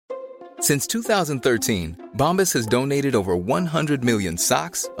Since 2013, Bombas has donated over 100 million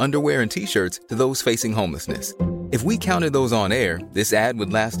socks, underwear, and T-shirts to those facing homelessness. If we counted those on air, this ad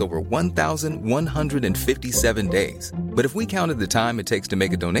would last over 1,157 days. But if we counted the time it takes to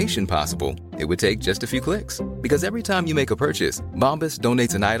make a donation possible, it would take just a few clicks. Because every time you make a purchase, Bombas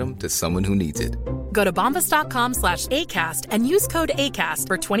donates an item to someone who needs it. Go to bombas.com/ACAST and use code ACAST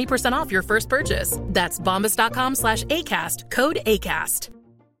for 20% off your first purchase. That's bombas.com/ACAST, code ACAST.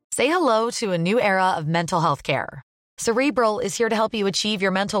 Say hello to a new era of mental health care. Cerebral is here to help you achieve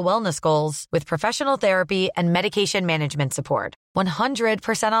your mental wellness goals with professional therapy and medication management support.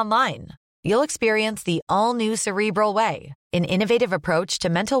 100% online. You'll experience the all-new Cerebral Way, an innovative approach to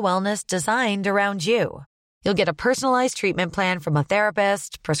mental wellness designed around you. You'll get a personalized treatment plan from a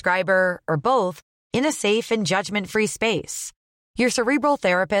therapist, prescriber, or both in a safe and judgment-free space. Your Cerebral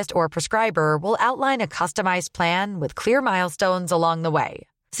therapist or prescriber will outline a customized plan with clear milestones along the way,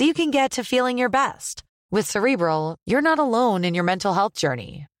 so you can get to feeling your best. With Cerebral, you're not alone in your mental health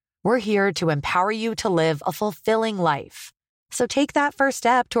journey. We're here to empower you to live a fulfilling life. So take that first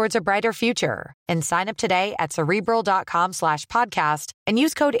step towards a brighter future and sign up today at Cerebral.com/podcast and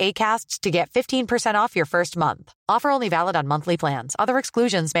use code ACAST to get 15% off your first month. Offer only valid on monthly plans. Other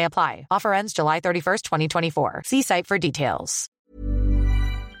exclusions may apply. Offer ends July 31st, 2024. See site for details.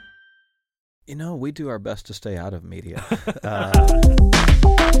 You know, we do our best to stay out of media.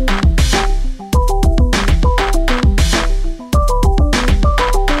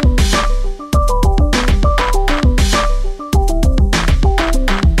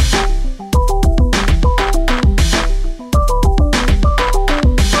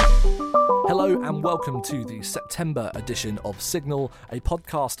 Hello and welcome to the September edition of Signal, a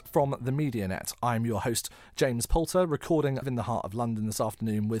podcast from the MediaNet. I'm your host, James Poulter, recording in the heart of London this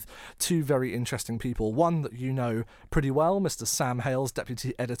afternoon with two very interesting people. One that you know pretty well, Mr. Sam Hales,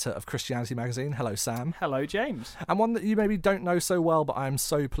 Deputy Editor of Christianity Magazine. Hello, Sam. Hello, James. And one that you maybe don't know so well, but I'm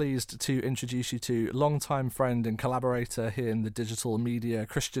so pleased to introduce you to, longtime friend and collaborator here in the digital media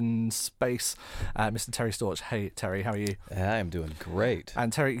Christian space, Mr. Terry Storch. Hey, Terry, how are you? I am doing great.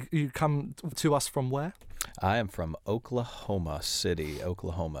 And Terry, you come to us from where? I am from Oklahoma City,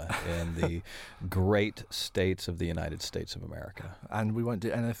 Oklahoma, in the great states of the United States of America. And we won't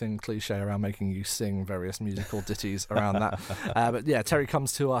do anything cliche around making you sing various musical ditties around that. But yeah, Terry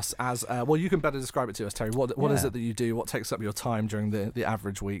comes to us as, well, you can better describe it to us, Terry. What is it that you do? What takes up your time during the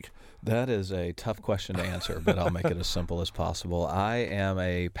average week? That is a tough question to answer, but I'll make it as simple as possible. I am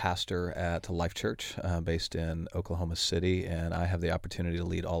a pastor at Life Church based in Oklahoma City, and I have the opportunity to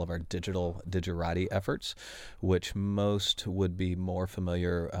lead all of our digerati efforts, which most would be more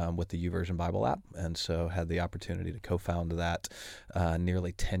familiar with the YouVersion Bible app, and so had the opportunity to co-found that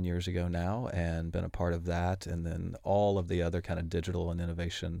nearly 10 years ago now, and been a part of that, and then all of the other kind of digital and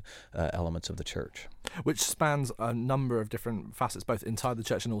innovation elements of the church. Which spans a number of different facets, both inside the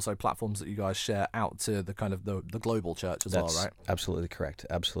church and also platforms that you guys share out to the kind of the global church as well, right? Absolutely correct.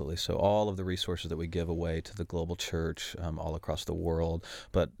 Absolutely. So all of the resources that we give away to the global church all across the world,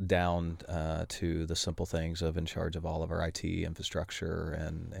 but down to the simple things of in charge of all of our IT infrastructure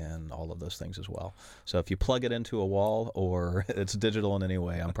and all of those things as well. So if you plug it into a wall or it's digital in any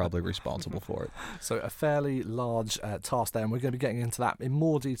way, I'm probably responsible for it. So a fairly large task there, and we're going to be getting into that in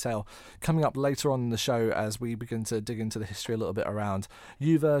more detail coming up later on in the show as we begin to dig into the history a little bit around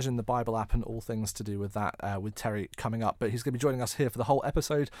YouVersion, the Bible app, and all things to do with that with Terry coming up. But he's going to be joining us here for the whole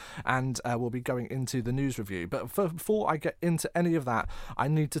episode, and we'll be going into the news review. But before I get into any of that, I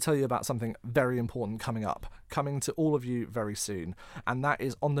need to tell you about something very important coming to all of you very soon, and that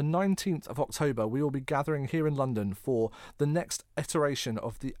is on the 19th of October we will be gathering here in London for the next iteration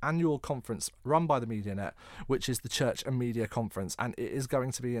of the annual conference run by the MediaNet, which is the Church and Media Conference, and it is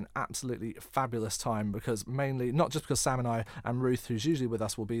going to be an absolutely fabulous time, because mainly, not just because Sam and I and Ruth, who's usually with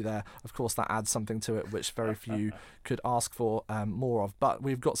us, will be there. Of course, that adds something to it which very few could ask for more of, but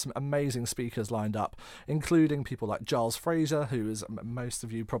we've got some amazing speakers lined up, including people like Giles Fraser, who, as most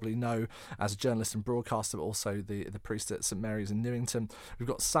of you probably know, as a journalist and broadcaster, but also the priest at St Mary's in Newington. We've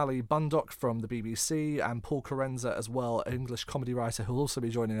got Sally Bundock from the BBC and Paul Carenza as well, an English comedy writer, who will also be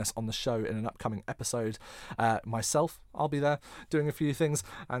joining us on the show in an upcoming episode. Myself, I'll be there doing a few things,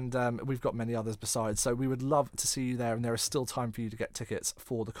 and we've got many others besides, so we would love to see you there, and there is still time for you to get tickets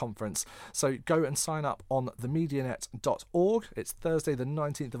for the conference. So go and sign up on themedianet.org. It's Thursday the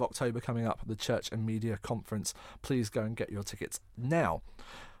 19th of October coming up, the Church and Media Conference. Please go and get your tickets now.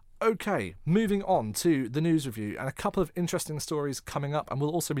 Okay, moving on to the news review and a couple of interesting stories coming up, and we'll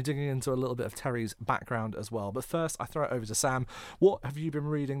also be digging into a little bit of Terry's background as well. But first, I throw it over to Sam. What have you been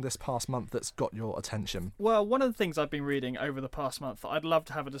reading this past month that's got your attention? Well, one of the things I've been reading over the past month that I'd love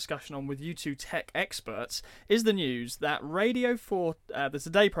to have a discussion on with you two tech experts is the news that Radio 4, the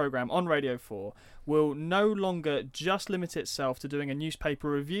Today programme on Radio 4, will no longer just limit itself to doing a newspaper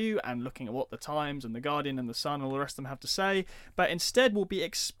review and looking at what the Times and the Guardian and the Sun and all the rest of them have to say, but instead will be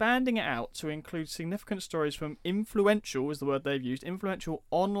expanding it out to include significant stories from influential, is the word they've used, influential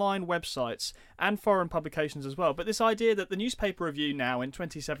online websites and foreign publications as well. But this idea that the newspaper review now in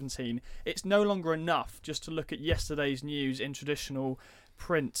 2017, it's no longer enough just to look at yesterday's news in traditional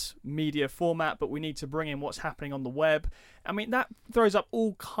print media format, but we need to bring in what's happening on the web. I mean, that throws up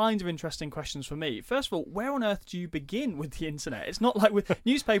all kinds of interesting questions for me. First of all, where on earth do you begin with the internet? It's not like with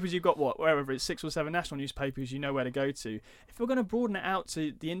newspapers, you've got wherever it's 6 or 7 national newspapers, you know where to go to. If we're going to broaden it out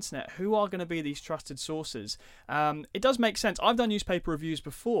to the internet, who are going to be these trusted sources? It does make sense. I've done newspaper reviews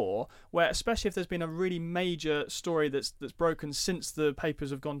before, where especially if there's been a really major story that's broken since the papers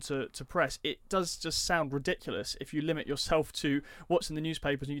have gone to press, it does just sound ridiculous if you limit yourself to what's in the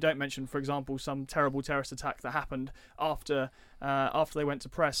newspapers and you don't mention, for example, some terrible terrorist attack that happened after they went to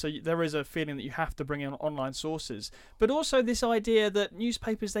press. So there is a feeling that you have to bring in online sources, but also this idea that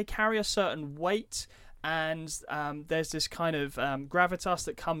newspapers, they carry a certain weight, and there's this kind of gravitas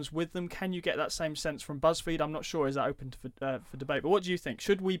that comes with them. Can you get that same sense from BuzzFeed? I'm not sure. Is that open for debate? But what do you think?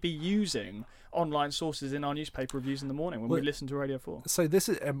 Should we be using online sources in our newspaper reviews in the morning when we listen to Radio 4? So this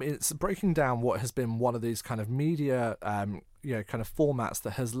is it's breaking down what has been one of these kind of media kind of formats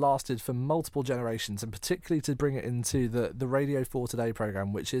that has lasted for multiple generations, and particularly to bring it into the Radio 4 Today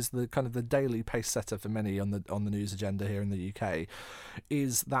programme, which is the kind of the daily pace setter for many on the news agenda here in the UK,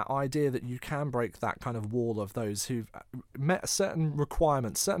 is that idea that you can break that kind of wall of those who've met certain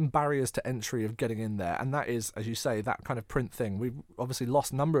requirements, certain barriers to entry of getting in there, and that is, as you say, that kind of print thing. We've obviously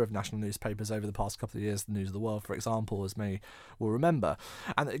lost a number of national newspapers over the past couple of years, the News of the World, for example, as many will remember,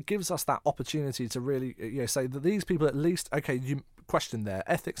 and it gives us that opportunity to really say that these people at least, okay, you question their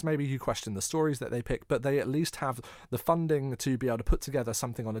ethics, maybe you question the stories that they pick, but they at least have the funding to be able to put together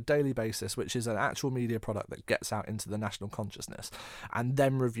something on a daily basis, which is an actual media product that gets out into the national consciousness, and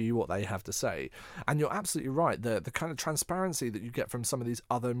then review what they have to say. And you're absolutely right, the kind of transparency that you get from some of these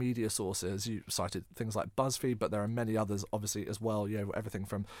other media sources, you cited things like BuzzFeed, but there are many others obviously as well, everything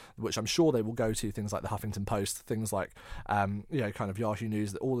from, which I'm sure they will go to, things like the Huffington Post, things like kind of Yahoo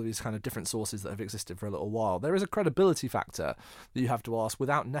News, all of these kind of different sources that have existed for a little while. There is a credibility factor that you have to ask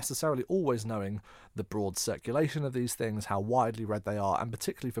without necessarily always knowing the broad circulation of these things, how widely read they are, and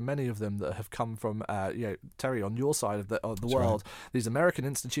particularly for many of them that have come from Terry, on your side of the world, right, these American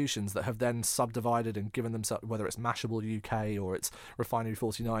institutions that have then subdivided and given themselves, whether it's Mashable UK or it's Refinery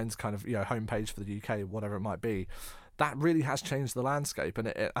 49's kind of homepage for the UK, whatever it might be. That really has changed the landscape,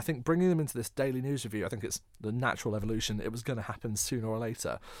 and I think bringing them into this daily news review, I think it's the natural evolution. It was going to happen sooner or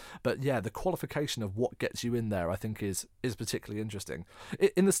later, but yeah, the qualification of what gets you in there, I think, is particularly interesting.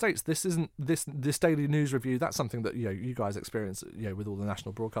 In the States, this isn't this daily news review. That's something that you guys experience with all the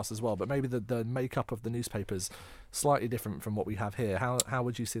national broadcasts as well. But maybe the makeup of the newspapers slightly different from what we have here. How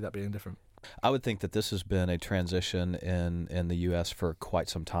would you see that being different? I would think that this has been a transition in the U.S. for quite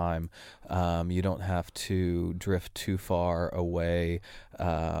some time. You don't have to drift too far away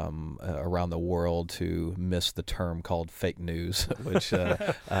around the world to miss the term called fake news, which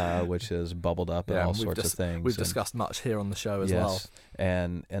has bubbled up in all sorts of things. We've discussed much here on the show as well.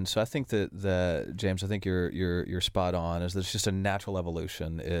 And so I think that James, I think you're spot on. Is that it's just a natural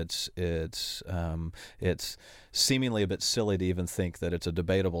evolution. It's seemingly a bit silly to even think that it's a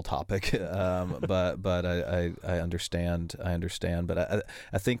debatable topic, but I understand. But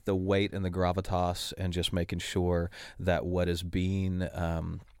I think the weight and the gravitas and just making sure that what is being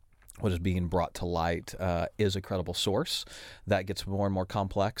brought to light is a credible source, that gets more and more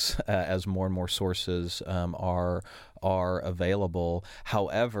complex as more and more sources are available.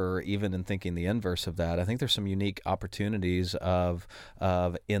 However, even in thinking the inverse of that, I think there's some unique opportunities of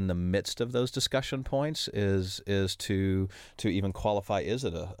in the midst of those discussion points is to even qualify, is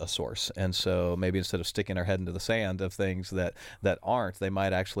it a source? And so maybe instead of sticking our head into the sand of things that aren't, they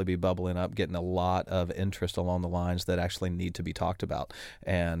might actually be bubbling up, getting a lot of interest along the lines that actually need to be talked about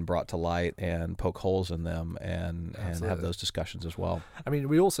and brought to light, and poke holes in them and have those discussions as well. I mean,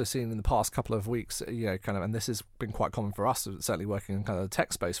 we also seen in the past couple of weeks, and this has been quite quite common for us, certainly working in kind of the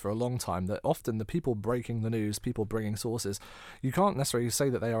tech space for a long time, that often the people breaking the news, people bringing sources, you can't necessarily say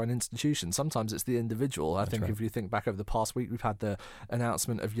that they are an institution. Sometimes it's the individual. I think if you think back over the past week, we've had the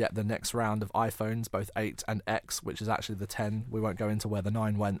announcement of yet the next round of iPhones, both 8 and X, which is actually the 10. We won't go into where the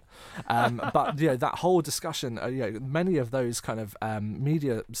 9 went. But that whole discussion, many of those kind of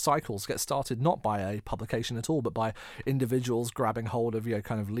media cycles get started not by a publication at all, but by individuals grabbing hold of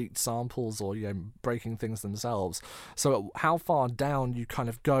kind of leaked samples or breaking things themselves. So how far down you kind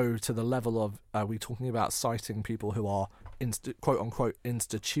of go to the level of, are we talking about citing people who are quote-unquote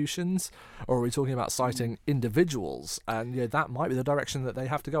institutions, or are we talking about citing individuals? And that might be the direction that they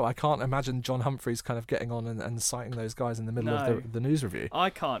have to go. I can't imagine John Humphrys kind of getting on and citing those guys in the middle of the news review. I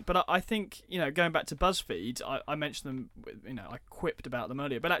can't, but I think, going back to BuzzFeed, I mentioned them, I quipped about them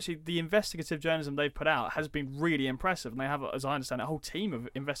earlier, but actually the investigative journalism they've put out has been really impressive, and they have, as I understand, a whole team of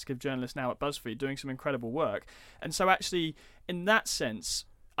investigative journalists now at BuzzFeed doing some incredible work. And so actually, in that sense,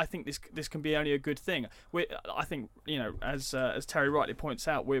 I think this can be only a good thing. I think, as Terry rightly points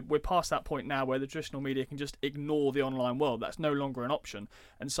out, we're past that point now where the traditional media can just ignore the online world. That's no longer an option.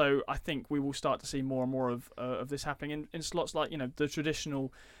 And so I think we will start to see more and more of this happening in slots like, the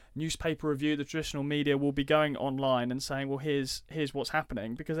traditional newspaper review, the traditional media will be going online and saying, well, here's what's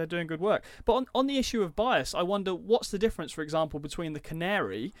happening, because they're doing good work. But on the issue of bias, I wonder what's the difference, for example, between the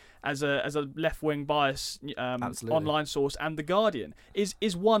Canary as a left-wing bias online source and the Guardian.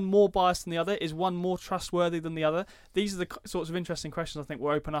 Is one more biased than the other? Is one more trustworthy than the other? These are the sorts of interesting questions I think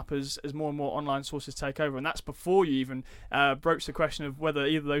will open up as more and more online sources take over, and that's before you even broach the question of whether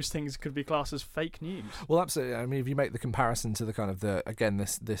either of those things could be classed as fake news. Well, absolutely. I mean, if you make the comparison to the kind of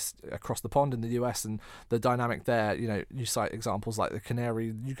this across the pond in the US and the dynamic there, you cite examples like the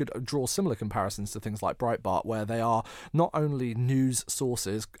Canary. You could draw similar comparisons to things like Breitbart, where they are not only news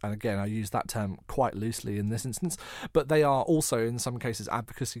sources, and again I use that term quite loosely in this instance, but they are also in some cases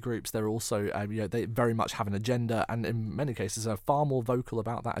advocacy groups. They're also they very much have an agenda, and in many cases are far more vocal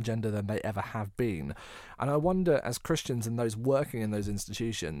about that agenda than they ever have been. And I wonder, as Christians and those working in those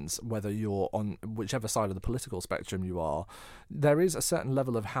institutions, whether you're on whichever side of the political spectrum you are, there is a certain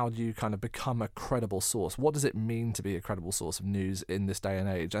level of how do you kind of become a credible source? What does it mean to be a credible source of news in this day and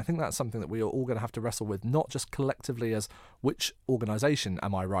age? I think that's something that we are all going to have to wrestle with, not just collectively as which organisation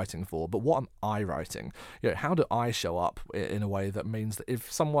am I writing for, but what am I writing? How do I show up in a way that means that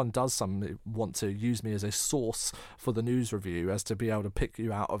if someone does want to use me as a source for the news review, as to be able to pick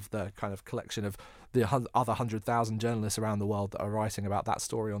you out of the kind of collection of the other 100,000 journalists around the world that are writing about that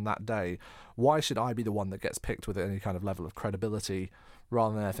story on that day, why should I be the one that gets picked with any kind of level of credibility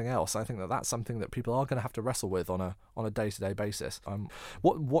rather than anything else? I think that's something that people are going to have to wrestle with on a day-to-day basis.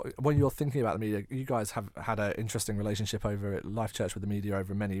 What when you're thinking about the media, you guys have had an interesting relationship over at Life Church with the media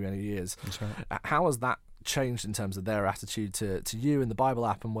over many, many years. That's right. How has that changed in terms of their attitude to you and the Bible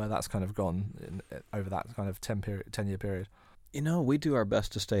app, and where that's kind of gone over that kind of 10-year period? We do our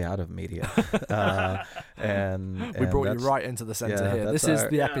best to stay out of media, and we brought you right into the center here. This is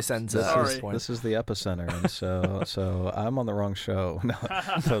the epicenter at this point. This is the epicenter, and so I'm on the wrong show. No,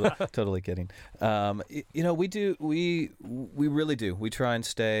 totally kidding. We really do. We try and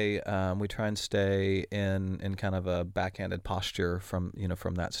stay in kind of a backhanded posture from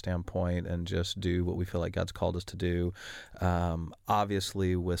that standpoint, and just do what we feel like God's called us to do.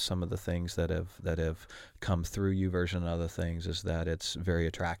 Obviously, with some of the things that have come through YouVersion and other things, is that it's very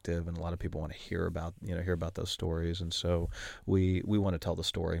attractive, and a lot of people want to hear about those stories, and so we want to tell the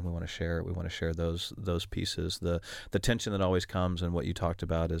story, and we want to share it. We want to share those pieces. The tension that always comes, and what you talked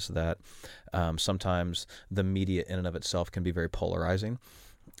about, is that sometimes the media in and of itself can be very polarizing.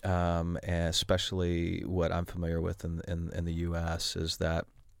 And especially what I'm familiar with in the U.S. is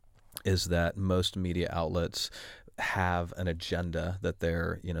that most media outlets have an agenda that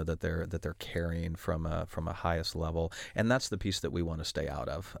they're carrying from a highest level, and that's the piece that we want to stay out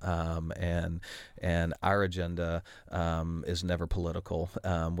of. And our agenda is never political,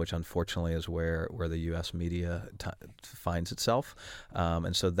 which unfortunately is where the U.S. media finds itself.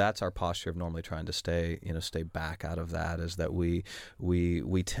 And so that's our posture of normally trying to stay back out of that. Is that we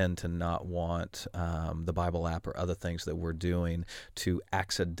tend to not want the Bible app or other things that we're doing to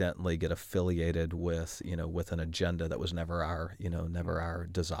accidentally get affiliated with an agenda that was never our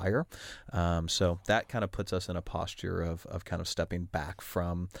desire. So that kind of puts us in a posture of kind of stepping back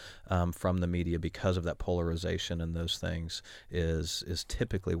from the media, because of that polarization, and those things is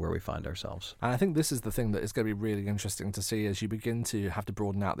typically where we find ourselves. And I think this is the thing that is going to be really interesting to see as you begin to have to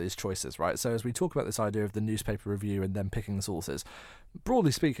broaden out these choices, right? So as we talk about this idea of the newspaper review and then picking sources,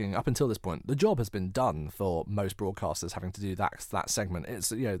 broadly speaking, up until this point, the job has been done for most broadcasters having to do that segment.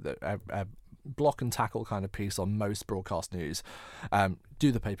 It's block and tackle kind of piece on most broadcast news,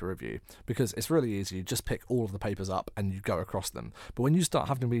 do the paper review, because it's really easy. You just pick all of the papers up and you go across them. But when you start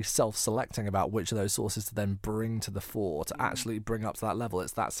having to be self-selecting about which of those sources to then bring to the fore, to actually bring up to that level,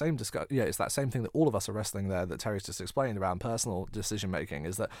 it's that same it's that same thing that all of us are wrestling there, that Terry's just explained around personal decision making,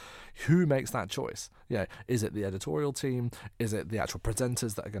 is that who makes that choice? Is it the editorial team? Is it the actual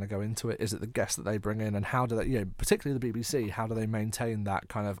presenters that are going to go into it? Is it the guests that they bring in? And how do they, particularly the BBC, how do they maintain that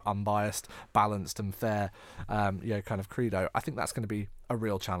kind of unbiased, balanced and fair kind of credo? I think that's going to be a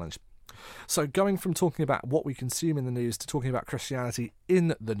real challenge. So going from talking about what we consume in the news to talking about Christianity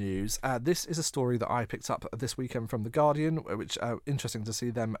in the news, this is a story that I picked up this weekend from The Guardian, which interesting to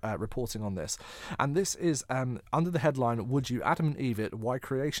see them reporting on this. And this is under the headline, "Would You Adam and Eve It? Why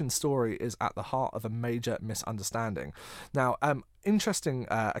Creation Story is at the Heart of a Major Misunderstanding." Now, interesting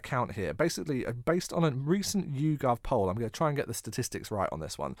account here, basically based on a recent YouGov poll. I'm going to try and get the statistics right on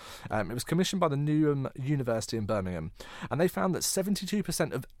this one. It was commissioned by the Newham University in Birmingham, and they found that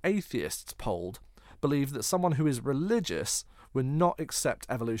 72% of atheists polled believe that someone who is religious would not accept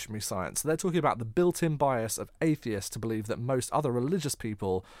evolutionary science. So they're talking about the built-in bias of atheists to believe that most other religious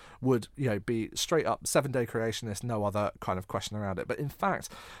people would, be straight up seven-day creationists, no other kind of question around it. But in fact,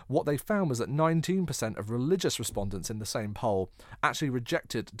 what they found was that 19% of religious respondents in the same poll actually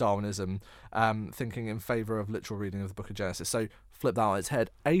rejected Darwinism, thinking in favour of literal reading of the Book of Genesis. So flip that on its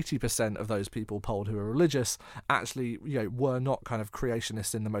head, 80% of those people polled who are religious actually, were not kind of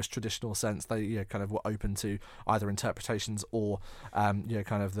creationists in the most traditional sense. They, kind of were open to either interpretations or,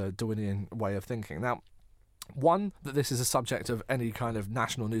 kind of the Darwinian way of thinking. Now, one, that this is a subject of any kind of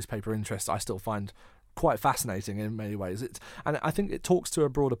national newspaper interest, I still find quite fascinating in many ways. And I think it talks to a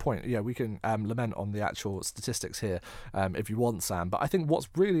broader point. We can lament on the actual statistics here if you want, Sam, but I think what's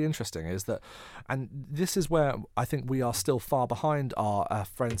really interesting is that, and this is where I think we are still far behind our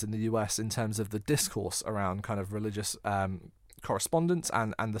friends in the US in terms of the discourse around kind of religious correspondence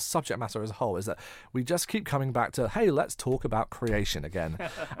and the subject matter as a whole, is that we just keep coming back to, hey, let's talk about creation again.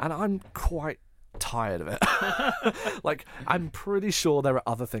 And I'm quite tired of it. I'm pretty sure there are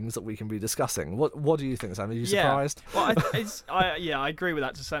other things that we can be discussing. What do you think, Sam? Are you surprised? Well, I agree with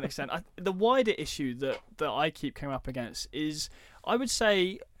that to a certain extent. The wider issue that I keep coming up against is, I would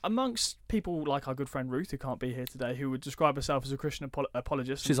say, amongst people like our good friend Ruth, who can't be here today, who would describe herself as a Christian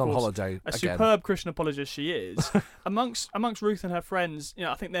apologist. She's on holiday a again. Superb Christian apologist she is. amongst Ruth and her friends,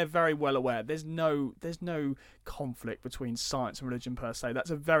 I think they're very well aware there's no conflict between science and religion per se.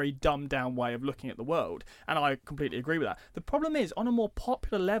 That's a very dumbed down way of looking at the world, and I completely agree with that. The problem is, on a more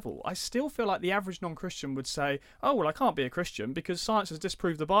popular level, I still feel like the average non-Christian would say, oh, well, I can't be a Christian because science has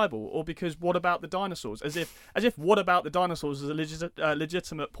disproved the Bible, or because what about the dinosaurs? As if what about the dinosaurs is a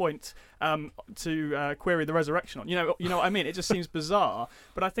legitimate point to query the resurrection on. You know what I mean? It just seems bizarre.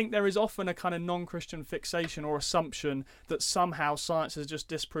 But I think there is often a kind of non-Christian fixation or assumption that somehow science has just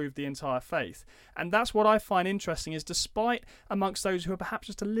disproved the entire faith. And that's what I find interesting, is despite amongst those who are perhaps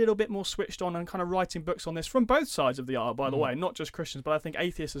just a little bit more switched on and kind of writing books on this from both sides of the aisle, by the way, not just Christians, but I think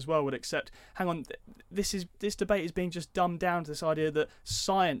atheists as well would accept, hang on, this debate is being just dumbed down to this idea that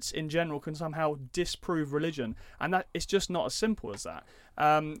science in general can somehow disprove religion, and that it's just not as simple as that.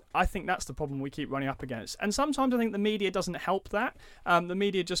 I think that's the problem we keep running up against. And sometimes I think the media doesn't help that. The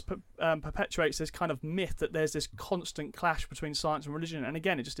media just perpetuates this kind of myth that there's this constant clash between science and religion. And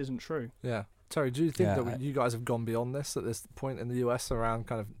again, it just isn't true. Yeah. Terry, do you think that you guys have gone beyond this at this point in the US around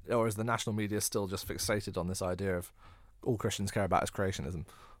kind of, or is the national media still just fixated on this idea of all Christians care about is creationism?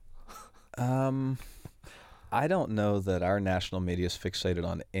 I don't know that our national media is fixated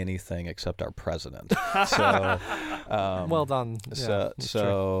on anything except our president. So, well done.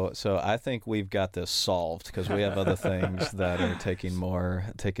 So I think we've got this solved, because we have other things that are taking more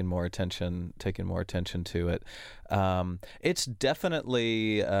attention to it. It's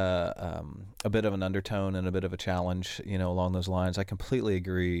definitely a bit of an undertone and a bit of a challenge, along those lines. I completely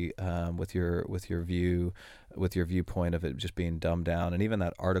agree with your viewpoint of it just being dumbed down, and even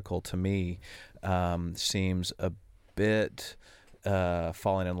that article to me seems a bit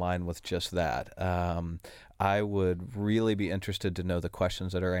falling in line with just that. I would really be interested to know the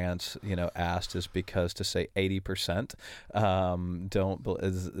questions that are asked, is because to say 80%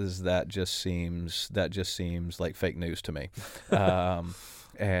 that just seems like fake news to me.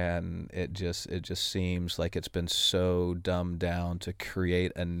 and it just seems like it's been so dumbed down to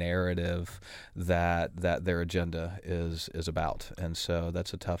create a narrative that their agenda is about. And so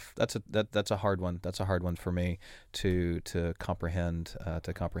that's a hard one for me to comprehend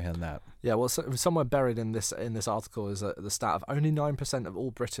that. Yeah, well, somewhere buried in this article is the stat of only 9% of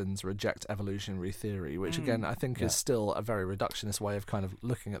all Britons reject evolutionary theory, which again I think is still a very reductionist way of kind of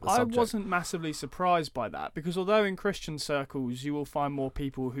looking at the subject. I wasn't massively surprised by that, because although in Christian circles you will find more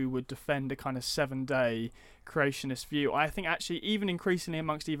people who would defend a kind of 7-day creationist view, I think actually even increasingly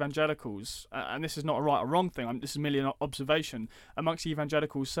amongst evangelicals, and this is not a right or wrong thing, this is merely an observation, amongst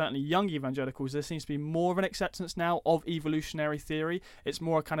evangelicals, certainly young evangelicals, there seems to be more of an acceptance now of evolutionary theory. It's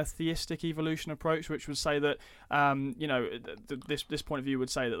more a kind of theistic evolution approach, which would say that this point of view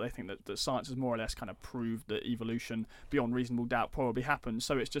would say that they think that science has more or less kind of proved that evolution beyond reasonable doubt probably happened,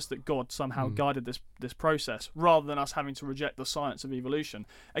 so it's just that God somehow guided this process, rather than us having to reject the science of evolution.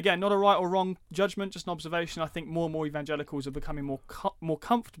 Again, not a right or wrong judgment, just an observation. I think more and more evangelicals are becoming more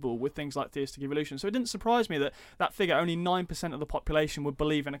comfortable with things like theistic evolution. So it didn't surprise me that figure, only 9% of the population would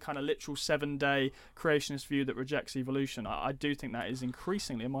believe in a kind of literal 7-day creationist view that rejects evolution. I do think that is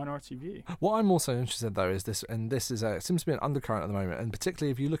increasingly a minority view. What I'm also interested in, though, is this, and this is seems to be an undercurrent at the moment, and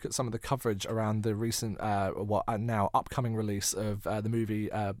particularly if you look at some of the coverage around the recent, now upcoming release of the movie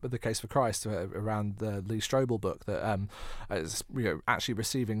The Case for Christ, around the Lee Strobel book that is actually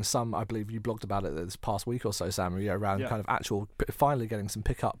receiving some, I believe you blogged about it this past week or so, Sam, around kind of actual finally getting some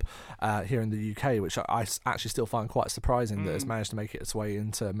pickup here in the UK, which I actually still find quite surprising that it's managed to make its way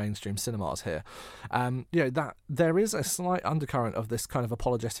into mainstream cinemas here. That there is a slight undercurrent of this kind of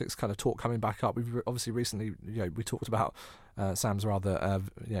apologetics kind of talk coming back up. We've obviously recently, we talked about Sam's rather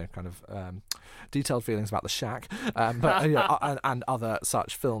detailed feelings about The Shack, and other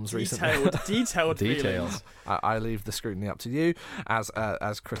such films recently. Detailed feelings. I leave the scrutiny up to you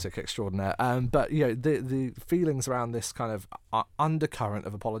as critic extraordinaire. But the feelings around this kind of undercurrent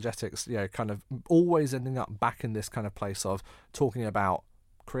of apologetics, kind of always ending up back in this kind of place of talking about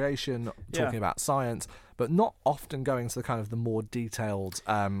creation, talking about science, but not often going to the kind of the more detailed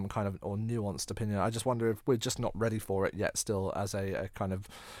kind of or nuanced opinion. I just wonder if we're just not ready for it yet still as a kind of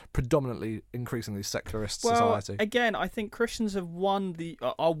predominantly increasingly secularist society. Again, I think Christians have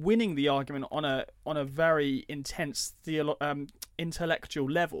are winning the argument on a very intense intellectual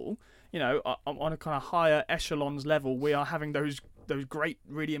level. On a kind of higher echelons level, we are having those great,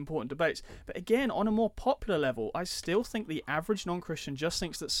 really important debates. But again, on a more popular level, I still think the average non-Christian just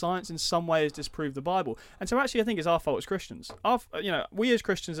thinks that science in some way has disproved the Bible. And so actually I think it's our fault as Christians. We as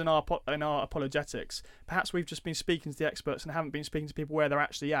Christians in our apologetics, perhaps we've just been speaking to the experts and haven't been speaking to people where they're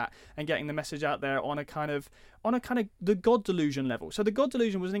actually at and getting the message out there on a kind of the God Delusion level. So the God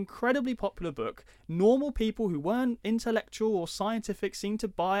Delusion was an incredibly popular book. Normal people who weren't intellectual or scientific seemed to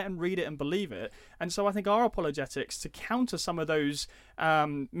buy it and read it and believe it. And so I think our apologetics, to counter some of those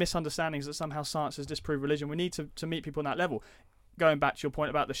misunderstandings that somehow science has disproved religion, we need to meet people on that level. Going back to your point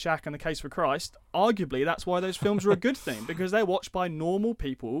about The Shack and The Case for Christ, arguably that's why those films are a good thing, because they're watched by normal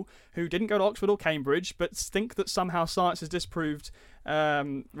people who didn't go to Oxford or Cambridge but think that somehow science has disproved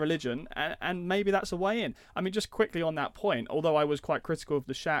religion, and maybe that's a way in. I mean, just quickly on that point, although I was quite critical of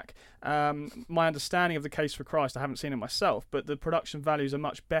The Shack, my understanding of The Case for Christ, I haven't seen it myself, but the production values are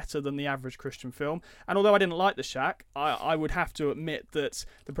much better than the average Christian film. And although I didn't like The Shack, I would have to admit that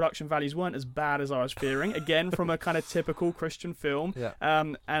the production values weren't as bad as I was fearing, again from a kind of typical Christian film.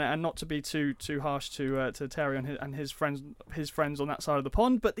 And not to be too harsh to Terry and his friends on that side of the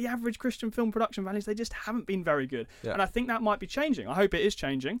pond, but the average Christian film production values, they just haven't been very good. And I think that might be changing. I hope it is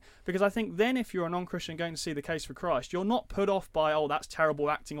changing, because I think then if you're a non-Christian going to see The Case for Christ, you're not put off by, oh, that's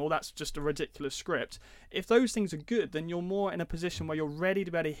terrible acting, or that's just a ridiculous script. If those things are good, then you're more in a position where you're ready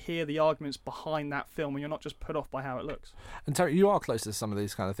to be able to hear the arguments behind that film, and you're not just put off by how it looks. And Terry, you are close to some of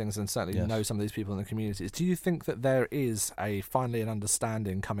these kind of things, and certainly you know some of these people in the communities. Do you think that there is finally an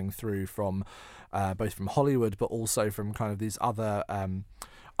understanding coming through from both from Hollywood, but also from kind of these other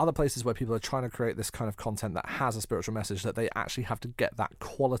places where people are trying to create this kind of content that has a spiritual message, that they actually have to get that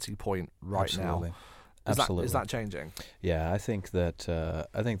quality point right now? Absolutely. Is that changing? Yeah, I think that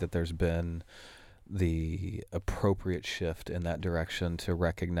there's been the appropriate shift in that direction to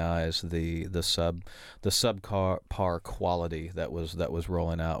recognize the subpar quality that was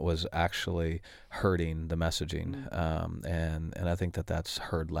rolling out was actually hurting the messaging, and I think that's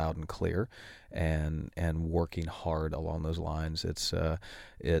heard loud and clear, and working hard along those lines. It's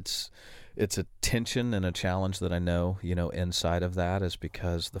a tension and a challenge that I know, inside of that is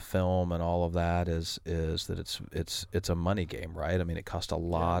because the film and all of that is that it's a money game, right? I mean, it costs a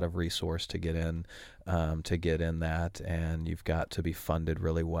lot of resource to get in to get in that, and you've got to be funded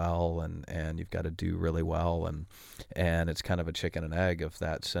really well, and you've got to do really well, and it's kind of a chicken and egg of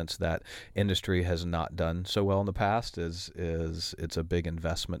that sense that industry has not done so well in the past. Is it's a big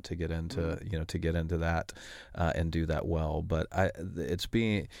investment to get into to get into that and do that well, but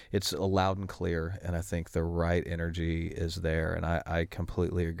it's loud and clear, and I think the right energy is there, and I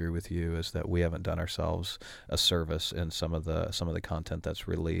completely agree with you is that we haven't done ourselves a service in some of the content that's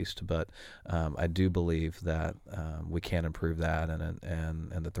released, but I do believe that we can improve that,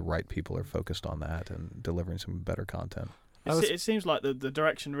 and that the right people are focused on that and delivering some better content. It seems like the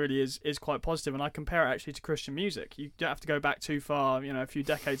direction really is quite positive, and I compare it actually to Christian music. You don't have to go back too far, a few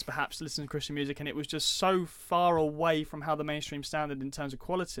decades perhaps, to listen to Christian music, and it was just so far away from how the mainstream standard in terms of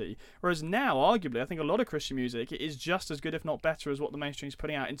quality. Whereas now, arguably, I think a lot of Christian music is just as good, if not better, as what the mainstream's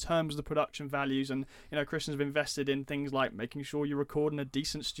putting out in terms of the production values. And Christians have invested in things like making sure you record in a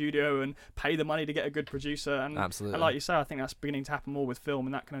decent studio and pay the money to get a good producer. And, absolutely. And like you say, I think that's beginning to happen more with film,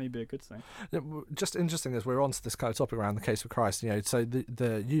 and that can only be a good thing. Just interesting as we're on to this kind of topic around the Case of Christ, so the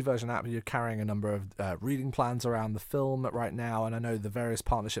YouVersion app, you're carrying a number of reading plans around the film right now, and I know the various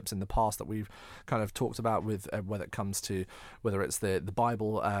partnerships in the past that we've kind of talked about with whether it comes to whether it's the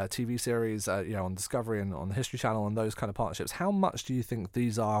Bible TV series on Discovery and on the History Channel and those kind of partnerships. How much do you think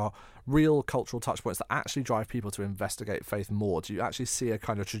these are real cultural touch points that actually drive people to investigate faith more? Do you actually see a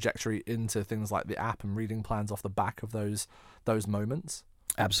kind of trajectory into things like the app and reading plans off the back of those moments?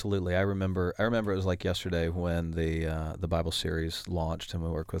 Absolutely. I remember it was like yesterday when the Bible series launched, and we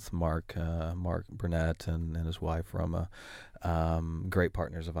worked with Mark Burnett and his wife Roma, great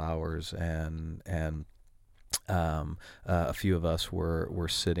partners of ours, and a few of us were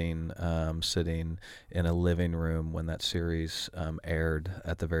sitting in a living room when that series aired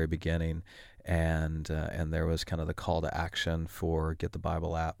at the very beginning, and there was kind of the call to action for get the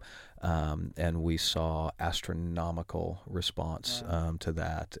Bible app. And we saw astronomical response to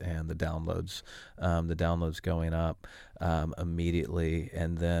that, and the downloads going up immediately.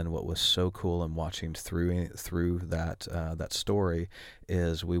 And then what was so cool in watching through that story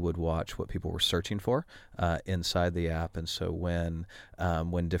is we would watch what people were searching for inside the app. And so when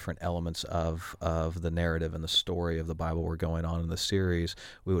different elements of the narrative and the story of the Bible were going on in the series,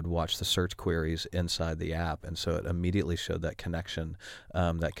 we would watch the search queries inside the app, and so it immediately showed that connection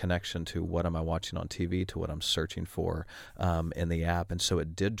to what am I watching on TV to what I'm searching for in the app. And so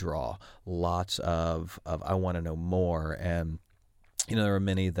it did draw lots of I want to know more. And there were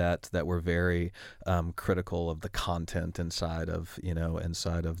many that were very critical of the content inside of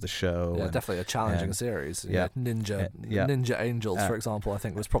the show. Yeah, definitely a challenging series. Yeah, Ninja Angels, for example, I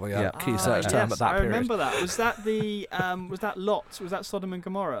think was probably a key search term at that period. I remember that. Was that was that Lot? Was that Sodom and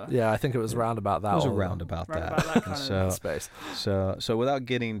Gomorrah? Yeah, I think it was round about that. It was around about that kind of space. So without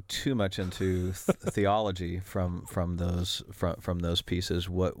getting too much into theology from those pieces,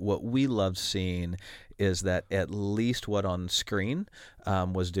 what we loved seeing is that at least what on screen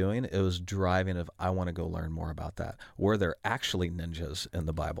was doing, it was driving of, I want to go learn more about that. Were there actually ninjas in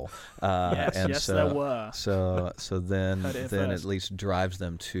the Bible? Yes, there were. So then at least drives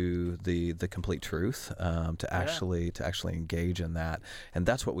them to the complete truth, to actually engage in that, and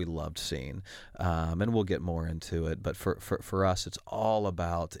that's what we loved seeing. And we'll get more into it, but for us, it's all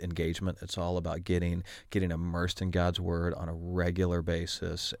about engagement. It's all about getting immersed in God's Word on a regular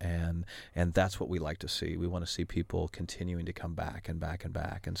basis, and that's what we like to see. We want to see people continuing to come back and back and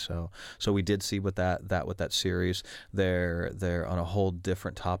back. And so we did see with that series, they're on a whole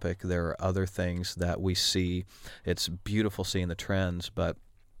different topic. There are other things that we see. It's beautiful seeing the trends, but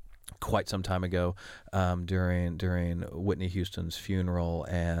quite some time ago, during Whitney Houston's funeral,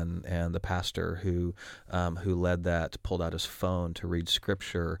 and the pastor who led that pulled out his phone to read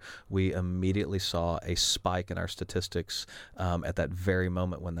scripture, we immediately saw a spike in our statistics at that very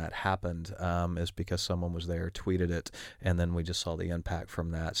moment when that happened, is because someone was there, tweeted it, and then we just saw the impact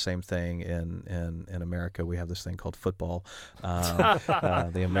from that. Same thing in America. We have this thing called football,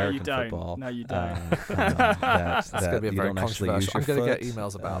 the American football. No, you don't. That's going to be very controversial. I'm going to get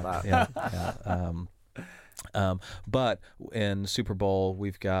emails about that. Yeah. But in Super Bowl,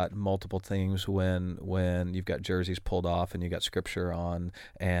 we've got multiple things when you've got jerseys pulled off and you got scripture on,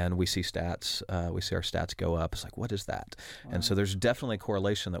 and we see stats. We see our stats go up. It's like, what is that? Wow. And so there's definitely a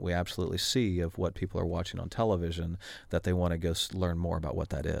correlation that we absolutely see of what people are watching on television, that they want to go learn more about what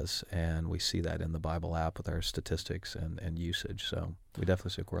that is. And we see that in the Bible app with our statistics and usage. So we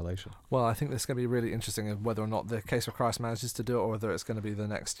definitely see a correlation. Well, I think this is going to be really interesting of whether or not the Case of Christ manages to do it, or whether it's going to be the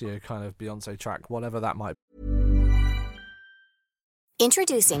next year kind of Beyonce track, whatever that might be.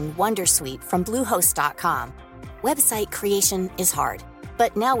 Introducing Wondersuite from Bluehost.com. Website creation is hard,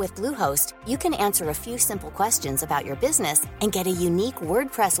 But now with Bluehost, you can answer a few simple questions about your business and get a unique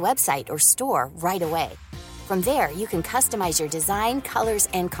WordPress website or store right away. From there, you can customize your design, colors,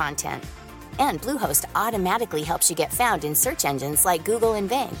 and content. And Bluehost automatically helps you get found in search engines like Google and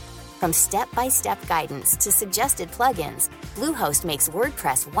Bing. From step-by-step guidance to suggested plugins, Bluehost makes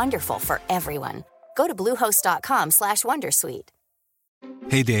WordPress wonderful for everyone. Go to bluehost.com/wondersuite.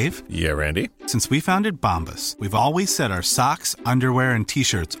 Hey, Dave. Yeah, Randy? Since we founded Bombas, we've always said our socks, underwear, and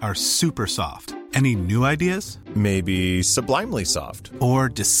T-shirts are super soft. Any new ideas? Maybe sublimely soft. Or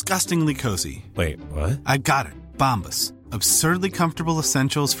disgustingly cozy. Wait, what? I got it. Bombas. Absurdly comfortable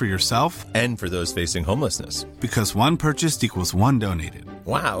essentials for yourself and for those facing homelessness. Because one purchased equals one donated.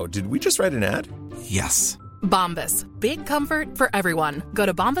 Wow, did we just write an ad? Yes. Bombas. Big comfort for everyone. Go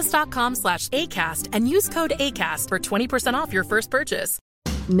to bombas.com/ACAST and use code ACAST for 20% off your first purchase.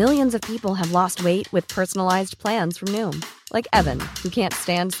 Millions of people have lost weight with personalized plans from Noom. Like Evan, who can't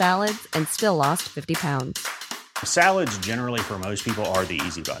stand salads and still lost 50 pounds. Salads generally for most people are the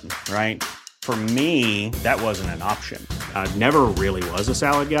easy button, right? For me, that wasn't an option. I never really was a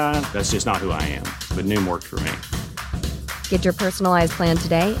salad guy. That's just not who I am. But Noom worked for me. Get your personalized plan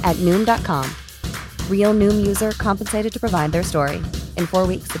today at Noom.com. Real Noom user compensated to provide their story. In 4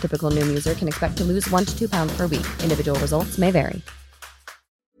 weeks, the typical Noom user can expect to lose 1 to 2 pounds per week. Individual results may vary.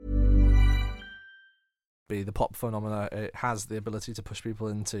 The pop phenomena, it has the ability to push people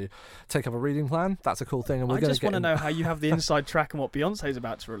into take up a reading plan. That's a cool thing, and I just want to know how you have the inside track on what Beyonce's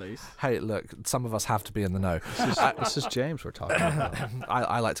about to release. Hey, look, some of us have to be in the know. This is James we're talking about.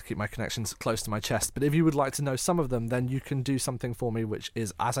 I like to keep my connections close to my chest, but if you would like to know some of them, then you can do something for me, which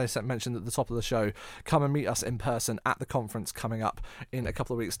is, as I mentioned at the top of the show, come and meet us in person at the conference coming up in a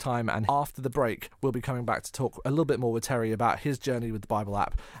couple of weeks' time. And after the break, we'll be coming back to talk a little bit more with Terry about his journey with the Bible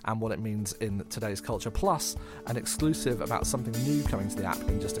app and what it means in today's culture, plus an exclusive about something new coming to the app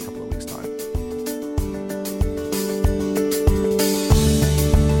in just a couple of weeks' time.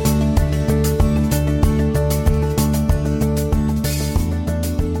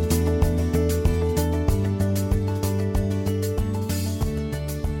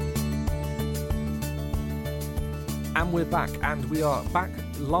 And we're back, and we are back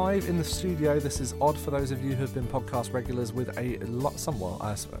live in the studio. This is odd for those of you who have been podcast regulars with a lot,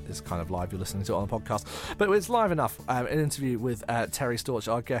 it's kind of live, you're listening to it on a podcast, but it's live enough. An interview with Terry Storch,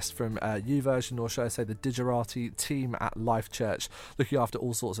 our guest from YouVersion, or should I say the Digerati team at Life Church, looking after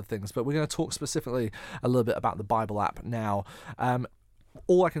all sorts of things. But we're going to talk specifically a little bit about the Bible app now.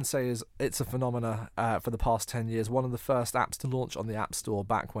 All I can say is it's a phenomena for the past 10 years. One of the first apps to launch on the App Store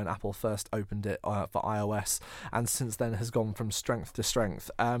back when Apple first opened it for iOS, and since then has gone from strength to strength,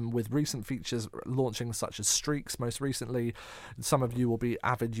 with recent features launching such as streaks most recently. Some of you will be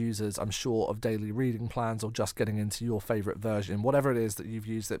avid users, I'm sure, of daily reading plans or just getting into your favourite version, whatever it is that you've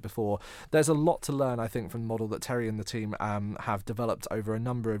used it before. There's a lot to learn, I think, from the model that Terry and the team have developed over a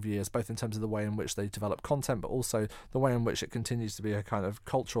number of years, both in terms of the way in which they develop content, but also the way in which it continues to be a kind of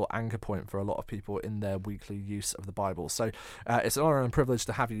cultural anchor point for a lot of people in their weekly use of the Bible. So it's an honour and privilege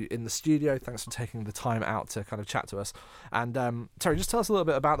to have you in the studio. Thanks for taking the time out to kind of chat to us. And Terry, just tell us a little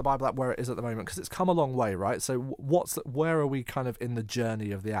bit about the Bible app, where it is at the moment, because it's come a long way, right? So where are we kind of in the journey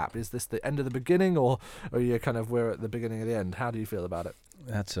of the app? Is this the end of the beginning, or are you kind of we're at the beginning of the end? How do you feel about it?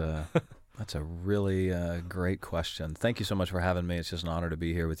 That's a really great question. Thank you so much for having me. It's just an honor to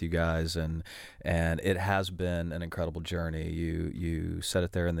be here with you guys, and it has been an incredible journey. You said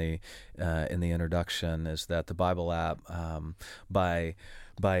it there in the introduction, is that the Bible app,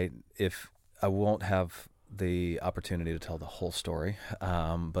 if I won't have the opportunity to tell the whole story,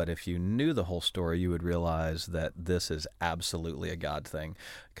 but if you knew the whole story, you would realize that this is absolutely a God thing,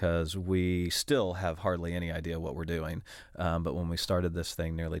 because we still have hardly any idea what we're doing. But when we started this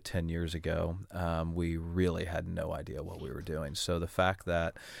thing nearly 10 years ago, we really had no idea what we were doing. So the fact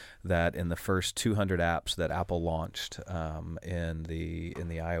that in the first 200 apps that Apple launched in the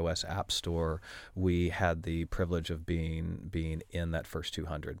iOS App Store, we had the privilege of being in that first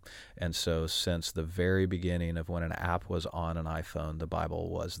 200. And so since the very beginning of when an app was on an iPhone, the Bible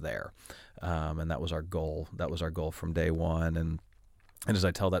was there. And that was our goal. That was our goal from day one. And as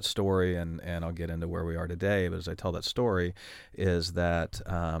I tell that story, and I'll get into where we are today, but as I tell that story, is that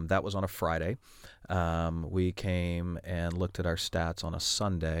that was on a Friday. We came and looked at our stats on a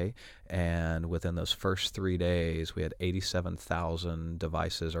Sunday, and within those first 3 days, we had 87,000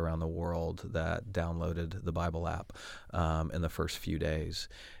 devices around the world that downloaded the Bible app in the first few days.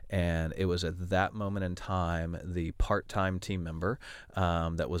 And it was at that moment in time, the part-time team member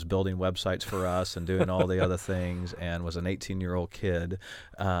that was building websites for us and doing all the other things, and was an 18-year-old kid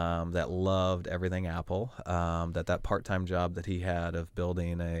that loved everything Apple, that part-time job that he had of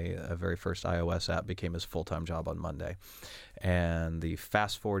building a very first iOS app became his full-time job on Monday. And the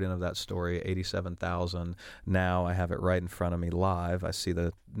fast forwarding of that story, 87,000. Now I have it right in front of me live. I see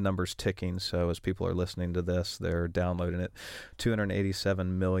the numbers ticking. So as people are listening to this, they're downloading it.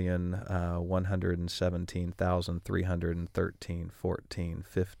 287,117,313, 14,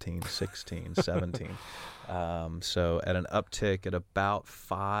 15, 16, 17. So at an uptick at about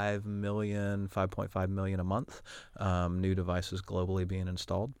 5 million, 5.5 million a month, new devices globally being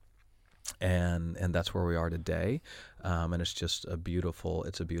installed. And that's where we are today, and it's just a beautiful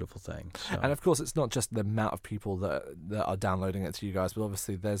thing. So. And of course, it's not just the amount of people that are downloading it to you guys, but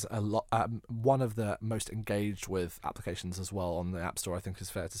obviously there's a lot. One of the most engaged with applications as well on the App Store, I think is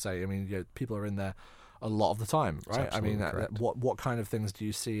fair to say. I mean, people are in there a lot of the time, right? I mean, what kind of things do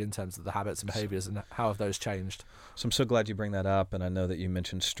you see in terms of the habits and behaviors, and how have those changed? So I'm so glad you bring that up, and I know that you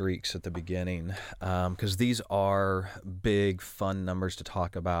mentioned streaks at the beginning, because these are big, fun numbers to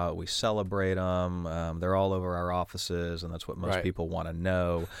talk about. We celebrate them. They're all over our offices, and that's what most people want to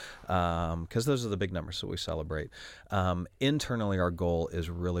know, because those are the big numbers that we celebrate. Internally, our goal is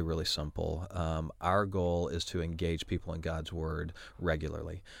really, really simple. Our goal is to engage people in God's Word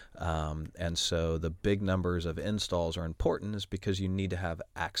regularly, and so the big numbers of installs are important is because you need to have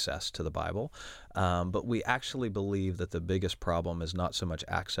access to the Bible. But we actually believe that the biggest problem is not so much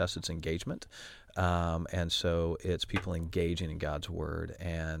access, it's engagement. And so it's people engaging in God's Word,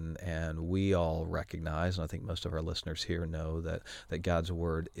 and we all recognize, and I think most of our listeners here know that God's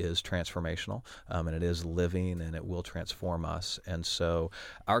Word is transformational, and it is living, and it will transform us. And so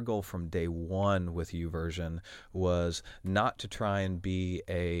our goal from day one with YouVersion was not to try and be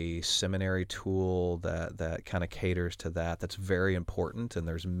a seminary tool that kind of caters to that. That's very important, and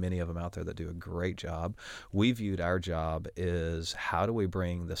there's many of them out there that do a great job. We viewed our job is how do we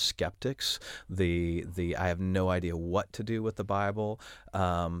bring the skeptics, the I have no idea what to do with the Bible.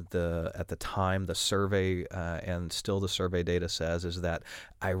 At the time, the survey and still the survey data says is that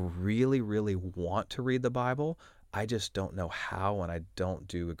I really, really want to read the Bible. I just don't know how, and I don't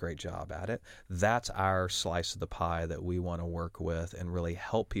do a great job at it. That's our slice of the pie that we want to work with and really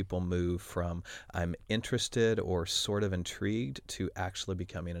help people move from I'm interested or sort of intrigued to actually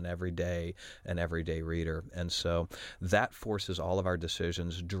becoming an everyday reader. And so that forces all of our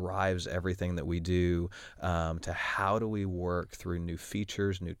decisions, drives everything that we do to how do we work through new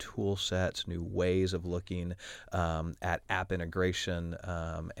features, new tool sets, new ways of looking at app integration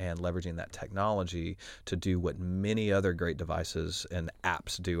and leveraging that technology to do what many other great devices and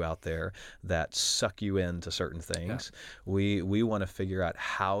apps do out there that suck you into certain things. Yeah. We want to figure out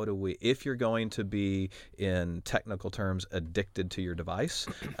how do we, if you're going to be, in technical terms, addicted to your device,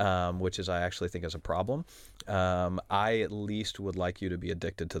 which is I actually think is a problem, I at least would like you to be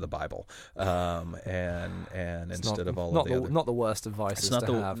addicted to the Bible, and instead of all of the other. Not the worst advice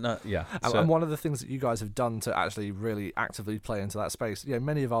to have. And one of the things that you guys have done to actually really actively play into that space,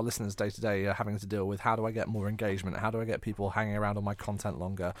 many of our listeners day to day are having to deal with how do I get more engagement, how do I get people hanging around on my content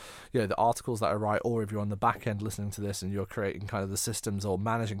longer, the articles that I write, or if you're on the back end listening to this and you're creating kind of the systems or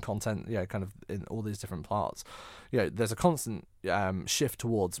managing content, kind of in all these different parts, there's a constant shift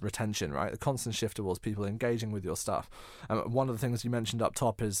towards retention, right? A constant shift towards people engaging with your stuff. One of the things you mentioned up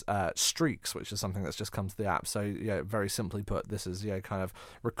top is streaks, which is something that's just come to the app. So very simply put, this is kind of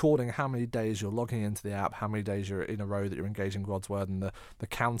recording how many days you're logging into the app, how many days you're in a row that you're engaging God's Word, and the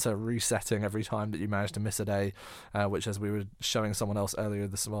counter resetting every time that you manage to miss a day, which, as we were showing someone else earlier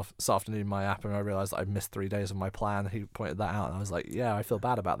this afternoon in my app, and I realized that I missed 3 days of my plan. He pointed that out, and I was like, I feel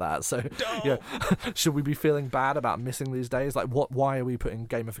bad about that. So should we be feeling bad about missing these days? Like, why are we putting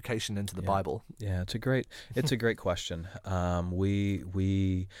gamification into the Bible? Yeah, it's a great question.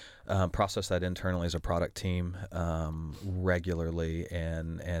 We process that internally as a product team regularly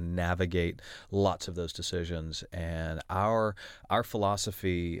and navigate lots of those decisions. And our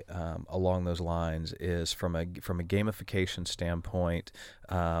philosophy along those lines is from a gamification standpoint,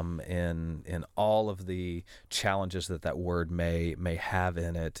 in all of the challenges that word may have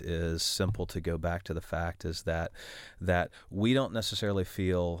in it, is simple to go back to the fact is that we don't necessarily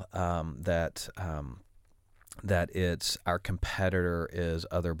feel that it's our competitor is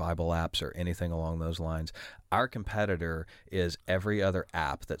other Bible apps or anything along those lines. Our competitor is every other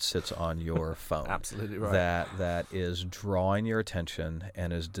app that sits on your phone. Absolutely right. That is drawing your attention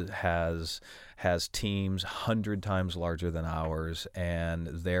and has teams 100 times larger than ours, and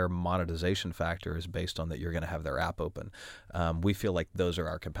their monetization factor is based on that you're going to have their app open. We feel like those are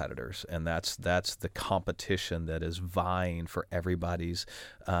our competitors, and that's the competition that is vying for everybody's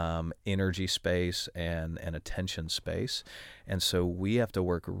energy space and attention space. And so we have to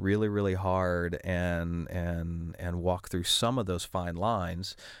work really, really hard and walk through some of those fine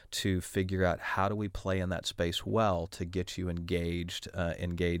lines to figure out how do we play in that space well to get you engaged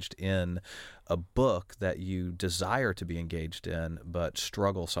in a book that you desire to be engaged in, but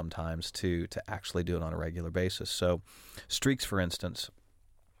struggle sometimes to actually do it on a regular basis. So Streaks, for instance,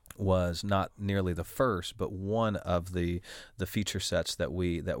 was not nearly the first, but one of the feature sets that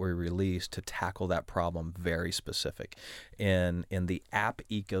we released to tackle that problem very specific. In the app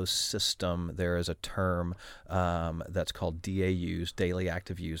ecosystem, there is a term that's called DAUs, daily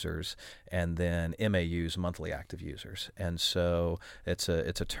active users, and then MAUs, monthly active users. And so it's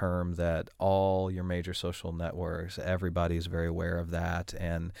a term that all your major social networks, everybody's very aware of that,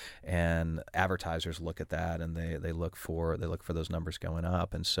 and advertisers look at that and they look for those numbers going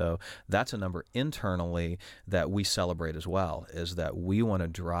up. And so that's a number internally that we celebrate as well, is that we want to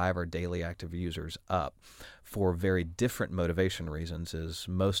drive our daily active users up for very different motivation reasons. Is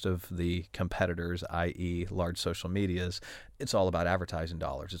most of the competitors, i.e. large social medias, it's all about advertising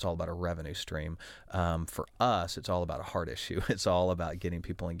dollars. It's all about a revenue stream. For us, it's all about a heart issue. It's all about getting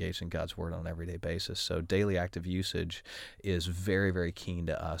people engaged in God's Word on an everyday basis. So daily active usage is very, very keen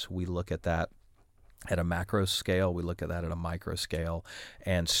to us. We look at that at a macro scale, we look at that at a micro scale,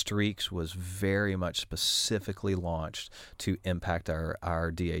 and Streaks was very much specifically launched to impact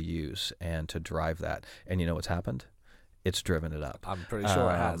our DAUs and to drive that. And you know what's happened? It's driven it up. I'm pretty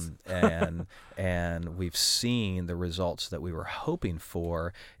sure it has. and we've seen the results that we were hoping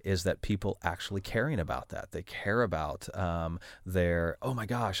for, is that people actually caring about that. They care about their, oh my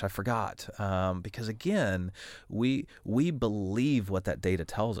gosh, I forgot. Because again, we believe what that data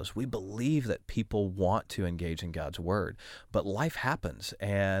tells us. We believe that people want to engage in God's Word, but life happens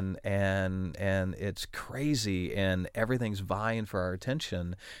and it's crazy and everything's vying for our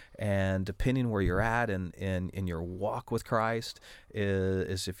attention. And depending where you're at in your walk with Christ,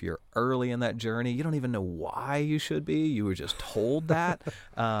 is if you're early in that journey, you don't even know why you should be. You were just told that,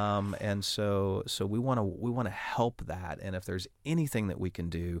 and so we want to help that. And if there's anything that we can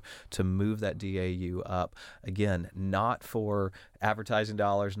do to move that DAU up, again, not for advertising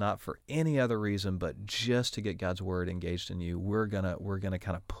dollars, not for any other reason, but just to get God's Word engaged in you, we're gonna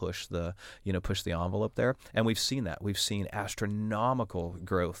kind of push the envelope there. And we've seen that. We've seen astronomical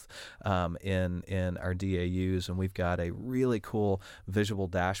growth in our DAUs, and we've got a really cool visual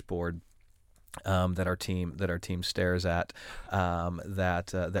dashboard that our team stares at,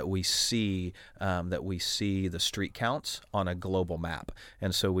 that we see the street counts on a global map.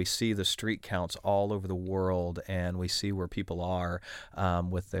 And so we see the street counts all over the world, and we see where people are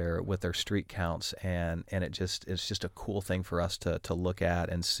with their street counts, and it's just a cool thing for us to look at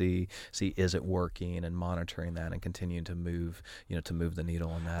and see is it working, and monitoring that and continuing to move the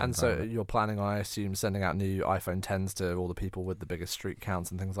needle on that. And so you're planning on, I assume, sending out new iPhone 10s to all the people with the biggest street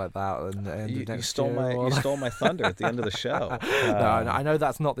counts and things like that. And you stole my thunder at the end of the show. No, I know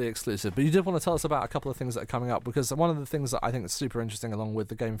that's not the exclusive, but you did want to tell us about a couple of things that are coming up, because one of the things that I think is super interesting, along with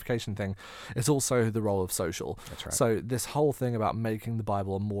the gamification thing, is also the role of social. That's right. So this whole thing about making the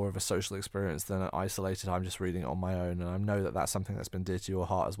Bible more of a social experience than an isolated, I'm just reading it on my own, and I know that that's something that's been dear to your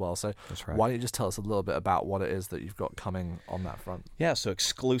heart as well. So that's right. Why don't you just tell us a little bit about what it is that you've got coming on that front? Yeah, so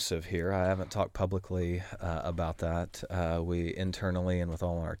exclusive here. I haven't talked publicly about that. We internally and with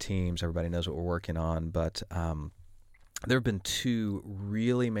all our teams, everybody knows what we're working on, but there have been two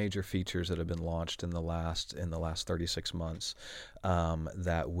really major features that have been launched in the last 36 months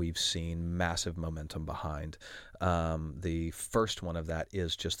that we've seen massive momentum behind. The first one of that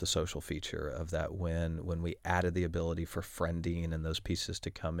is just the social feature of that, when we added the ability for friending and those pieces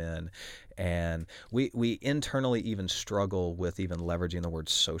to come in. And we internally even struggle with even leveraging the word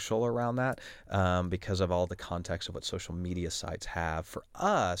social around that because of all the context of what social media sites have. For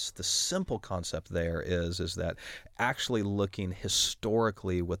us, the simple concept there is that actually looking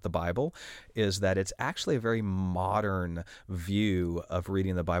historically with the Bible is that it's actually a very modern view of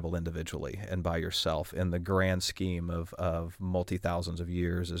reading the Bible individually and by yourself in the grand scheme of multi-thousands of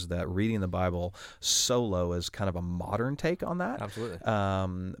years, is that reading the Bible solo is kind of a modern take on that. Absolutely.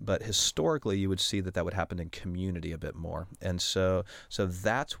 But historically, you would see that would happen in community a bit more. And so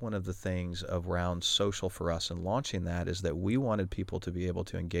that's one of the things around social for us in launching that, is that we wanted people to be able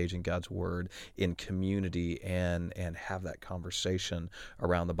to engage in God's Word in community and have that conversation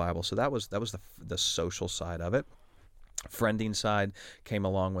around the Bible. So that was the social side of it. Friending side came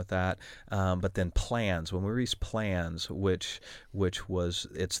along with that, but then plans. When we released plans, which was,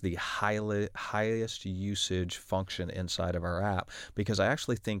 it's the highest usage function inside of our app, because I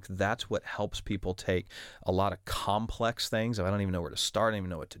actually think that's what helps people take a lot of complex things. I don't even know where to start, I don't even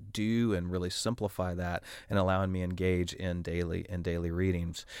know what to do, and really simplify that and allowing me engage in daily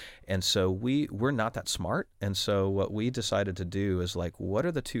readings. And so we're not that smart, and so what we decided to do is, like, what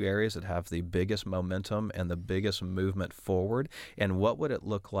are the two areas that have the biggest momentum and the biggest movement forward, and what would it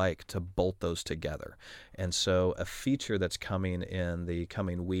look like to bolt those together? And so a feature that's coming in the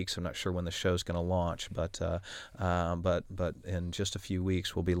coming weeks, I'm not sure when the show's going to launch, but in just a few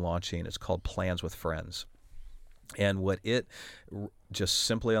weeks we'll be launching. It's called Plans with Friends. And what it just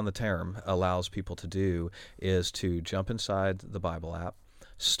simply on the term allows people to do is to jump inside the Bible app,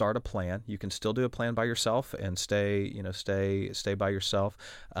 start a plan. You can still do a plan by yourself and stay by yourself.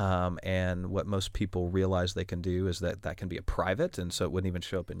 And what most people realize they can do is that can be a private, and so it wouldn't even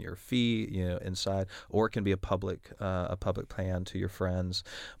show up in your feed, inside, or it can be a public plan to your friends.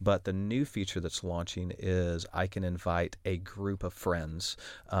 But the new feature that's launching is I can invite a group of friends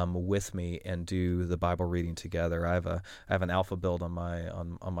with me and do the Bible reading together. I have an alpha build on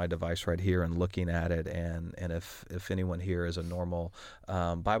my device right here and looking at it, and if anyone here is a normal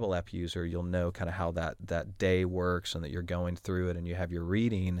Bible app user, you'll know kind of how that day works, and that you're going through it and you have your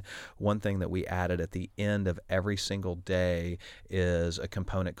reading. One thing that we added at the end of every single day is a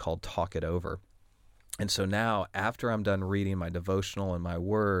component called Talk It Over. And so now, after I'm done reading my devotional and my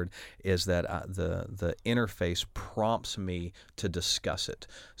word, is that the interface prompts me to discuss it.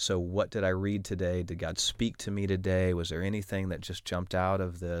 So what did I read today? Did God speak to me today? Was there anything that just jumped out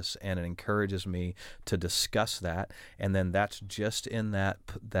of this? And it encourages me to discuss that. And then that's just in that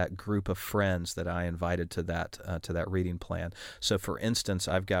group of friends that I invited to that reading plan. So for instance,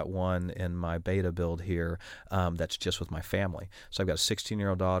 I've got one in my beta build here that's just with my family. So I've got a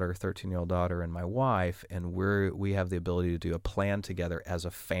 16-year-old daughter, 13-year-old daughter, and my wife. And we have the ability to do a plan together as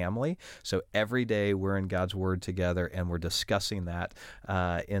a family. So every day we're in God's Word together, and we're discussing that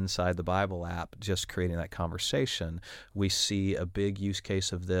inside the Bible app, just creating that conversation. We see a big use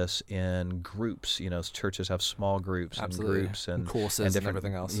case of this in groups. Churches have small groups. Absolutely. And groups and courses and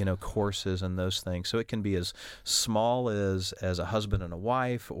everything else. Courses and those things. So it can be as small as a husband and a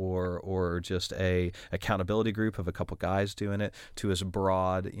wife, or just a accountability group of a couple guys doing it, to as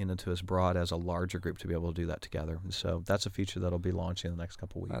broad as a larger group to be able to do that together. And so that's a feature that'll be launching in the next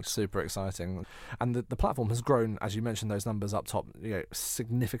couple of weeks. That's super exciting. And the platform has grown, as you mentioned, those numbers up top,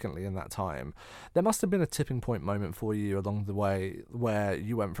 significantly in that time. There must have been a tipping point moment for you along the way where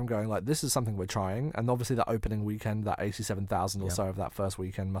you went from going like, this is something we're trying, and obviously that opening weekend, that 87,000 or so of that first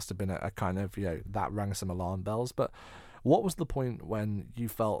weekend must have been a kind of, that rang some alarm bells. But what was the point when you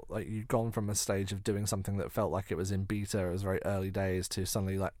felt like you'd gone from a stage of doing something that felt like it was in beta, it was very early days, to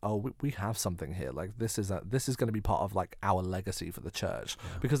suddenly like, oh, we have something here. Like this is going to be part of like our legacy for the church,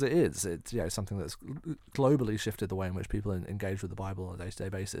 because it's something that's globally shifted the way in which people engage with the Bible on a day-to-day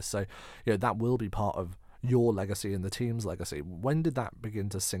basis. So that will be part of your legacy and the team's legacy. When did that begin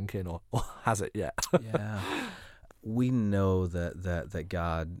to sink in, or has it yet? Yeah. We know that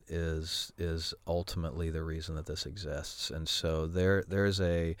God is ultimately the reason that this exists, and so there's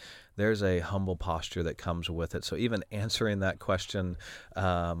a humble posture that comes with it. So even answering that question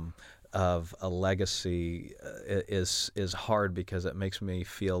of a legacy is hard, because it makes me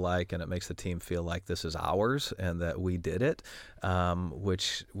feel like, and it makes the team feel like, this is ours and that we did it,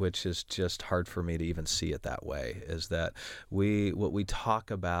 which is just hard for me to even see it that way. Is that what we talk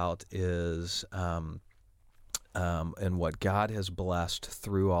about is. And what God has blessed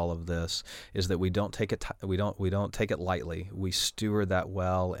through all of this is that we don't take it lightly. We steward that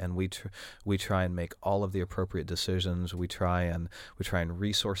well, and we try and make all of the appropriate decisions. We try and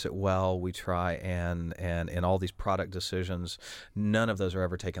resource it well. We try and in all these product decisions, none of those are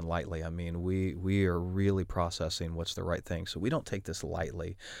ever taken lightly. I mean, we are really processing what's the right thing. So we don't take this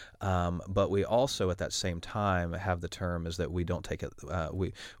lightly, but we also at that same time have the term is that we don't take it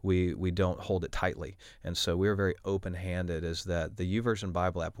we don't hold it tightly, and so we're very open-handed, is that the YouVersion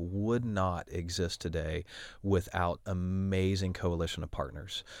Bible app would not exist today without amazing coalition of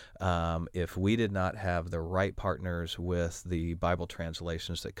partners. If we did not have the right partners with the Bible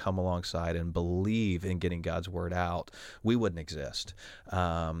translations that come alongside and believe in getting God's Word out, we wouldn't exist.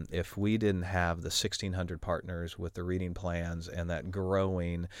 If we didn't have the 1,600 partners with the reading plans and that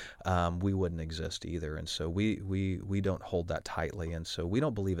growing, we wouldn't exist either. And so we don't hold that tightly, and so we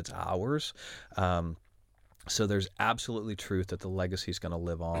don't believe it's ours. So there's absolutely truth that the legacy is going to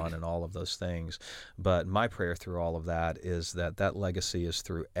live on and all of those things. But my prayer through all of that is that that legacy is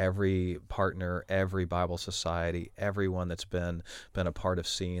through every partner, every Bible society, everyone that's been a part of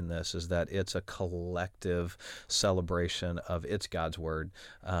seeing this, is that it's a collective celebration of it's God's Word.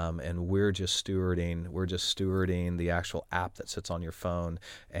 And we're just stewarding the actual app that sits on your phone.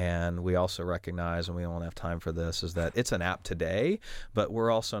 And we also recognize, and we don't have time for this, is that it's an app today, but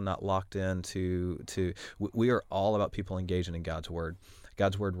we're also not locked into we are all about people engaging in God's Word.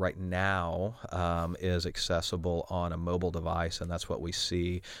 God's Word right now is accessible on a mobile device, and that's what we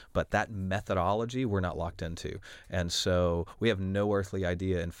see. But that methodology, we're not locked into. And so we have no earthly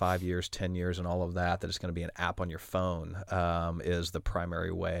idea in 5 years, 10 years, and all of that it's going to be an app on your phone is the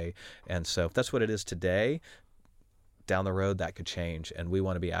primary way. And so if that's what it is today, down the road, that could change. And we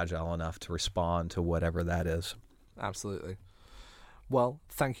want to be agile enough to respond to whatever that is. Absolutely. Well,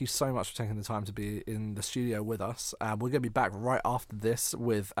 thank you so much for taking the time to be in the studio with us. We're going to be back right after this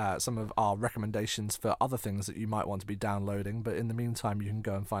with some of our recommendations for other things that you might want to be downloading. But in the meantime, you can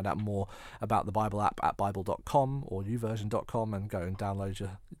go and find out more about the Bible app at bible.com or youversion.com and go and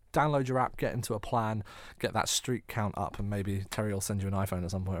download your app, get into a plan, get that streak count up, and maybe Terry will send you an iPhone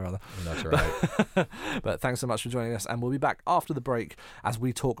at some point or other. That's right. But thanks so much for joining us, and we'll be back after the break as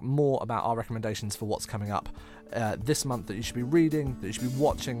we talk more about our recommendations for what's coming up this month that you should be reading, that you should be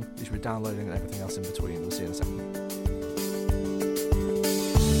watching, that you should be downloading, and everything else in between. We'll see you in a second.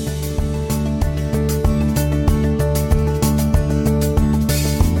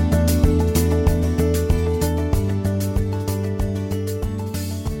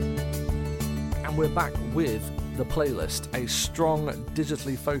 We're back with the playlist, a strong,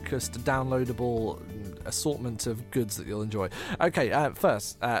 digitally focused, downloadable assortment of goods that you'll enjoy. Okay,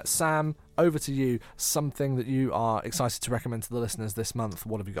 first, Sam, over to you. Something that you are excited to recommend to the listeners this month.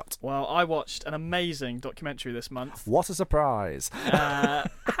 What have you got? Well, I watched an amazing documentary this month. What a surprise.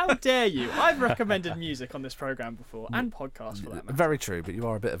 How dare you? I've recommended music on this programme before, and podcasts for that matter. Very true, but you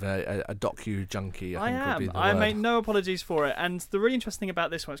are a bit of a docu junkie, I think am. would be the I word. make no apologies for it. And the really interesting thing about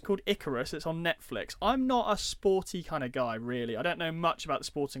this one, it's called Icarus. It's on Netflix. I'm not a sporty kind of guy, really. I don't know much about the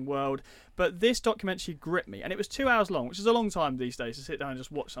sporting world, but this documentary gripped me. And it was 2 hours long, which is a long time these days to sit down and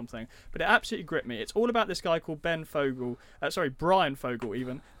just watch something. But it absolutely gripped me. It's all about this guy called Brian Fogel,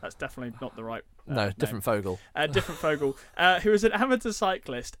 even. That's definitely not the right different Fogel. Different Fogel, who was an amateur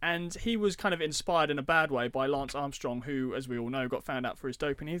cyclist, and he was kind of inspired in a bad way by Lance Armstrong, who, as we all know, got found out for his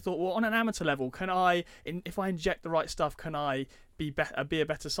doping. He thought, well, on an amateur level, if I inject the right stuff, can I be a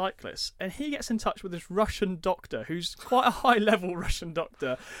better cyclist? And he gets in touch with this Russian doctor, who's quite a high-level Russian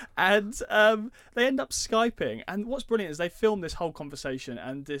doctor, and they end up Skyping. And what's brilliant is they film this whole conversation,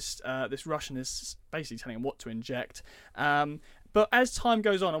 and this Russian is basically telling him what to inject. But as time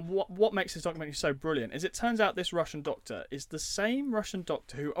goes on, and what makes this documentary so brilliant is it turns out this Russian doctor is the same Russian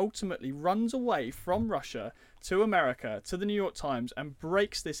doctor who ultimately runs away from Russia to America, to the New York Times, and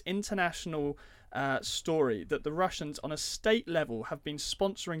breaks this international story that the Russians on a state level have been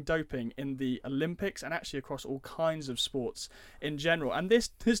sponsoring doping in the Olympics and actually across all kinds of sports in general. And this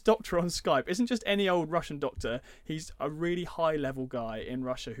doctor on Skype isn't just any old Russian doctor. He's a really high level guy in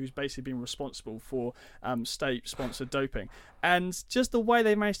Russia who's basically been responsible for state sponsored doping. And just the way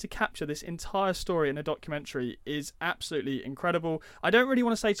they managed to capture this entire story in a documentary is absolutely incredible. I don't really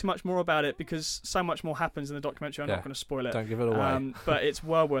want to say too much more about it because so much more happens in the documentary. I'm not going to spoil it. Don't give it away. But it's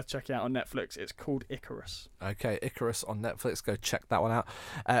well worth checking out on Netflix. It's called Icarus. Okay, Icarus on Netflix. Go check that one out.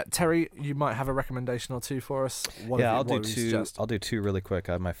 Terry, you might have a recommendation or two for us. I'll do two. I'll do two really quick.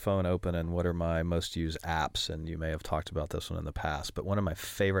 I have my phone open, and what are my most used apps? And you may have talked about this one in the past, but one of my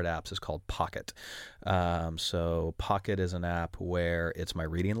favorite apps is called Pocket. So Pocket is an app where it's my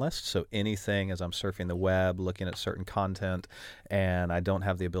reading list. So anything as I'm surfing the web, looking at certain content, and I don't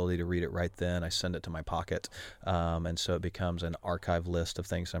have the ability to read it right then, I send it to my Pocket. And so it becomes an archive list of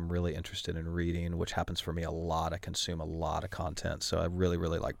things I'm really interested in reading. reading, which happens for me a lot. I consume a lot of content, so I really,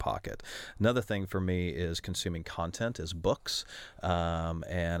 really like Pocket. Another thing for me is consuming content is books,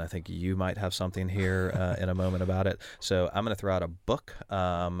 and I think you might have something here in a moment about it. So I'm going to throw out a book,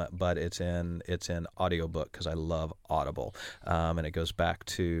 but it's in audiobook because I love Audible, and it goes back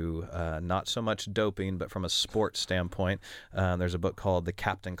to not so much doping, but from a sports standpoint. There's a book called The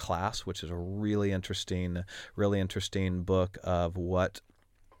Captain Class, which is a really interesting book of what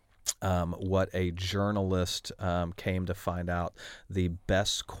a journalist came to find out the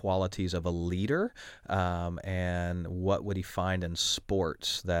best qualities of a leader, and what would he find in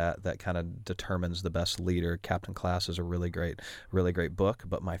sports that kind of determines the best leader. Captain Class is a really great book.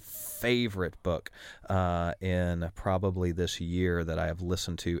 But my favorite book in probably this year that I have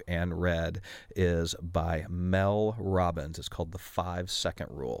listened to and read is by Mel Robbins. It's called The 5-Second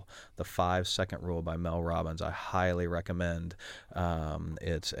Rule. The 5-Second Rule by Mel Robbins. I highly recommend.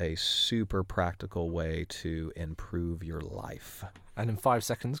 It's a super practical way to improve your life. And in 5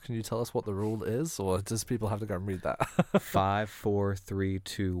 seconds, can you tell us what the rule is, or does people have to go and read that? 5, 4, 3,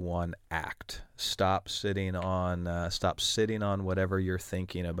 2, 1, act. Stop sitting on whatever you're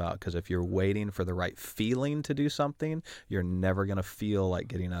thinking about, because if you're waiting for the right feeling to do something, you're never going to feel like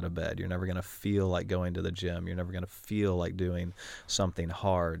getting out of bed. You're never going to feel like going to the gym. You're never going to feel like doing something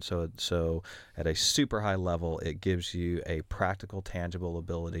hard. So at a super high level, it gives you a practical, tangible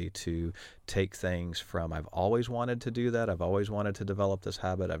ability to take things from, I've always wanted to do that. I've always wanted to develop this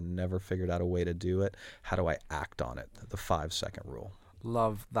habit. I've never figured out a way to do it. How do I act on it? The 5-second rule.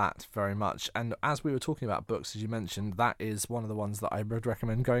 Love that very much. And as we were talking about books, as you mentioned, that is one of the ones that I would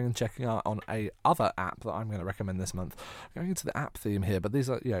recommend going and checking out on a other app that I'm going to recommend this month. Going into the app theme here, but these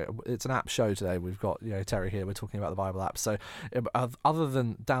are, it's an app show today. We've got, Terry here. We're talking about the Bible app. So other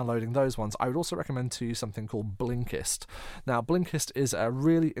than downloading those ones, I would also recommend to you something called Blinkist. Now, Blinkist is a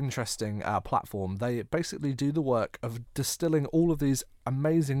really interesting platform. They basically do the work of distilling all of these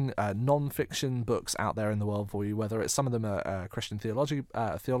amazing non-fiction books out there in the world for you, whether it's some of them are Christian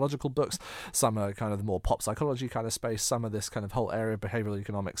theological books, some are kind of the more pop psychology kind of space, some of this kind of whole area of behavioral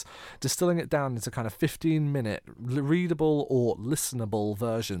economics, distilling it down into kind of 15-minute readable or listenable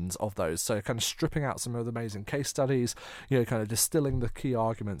versions of those. So kind of stripping out some of the amazing case studies, kind of distilling the key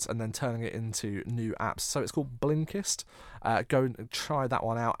arguments and then turning it into new apps. So it's called Blinkist. Go and try that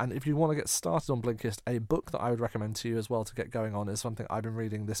one out. And if you want to get started on Blinkist, a book that I would recommend to you as well to get going on is something I've been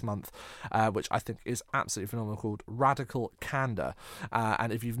reading this month, which I think is absolutely phenomenal, called Radical Candor.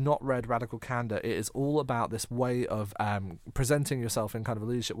 And if you've not read Radical Candor, it is all about this way of presenting yourself in kind of a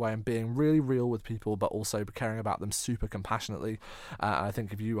leadership way and being really real with people, but also caring about them super compassionately. I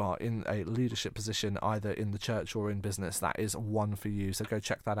think if you are in a leadership position, either in the church or in business, that is one for you. So go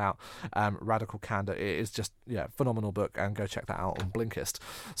check that out. Radical Candor. It is just, phenomenal book, and go check that out on Blinkist.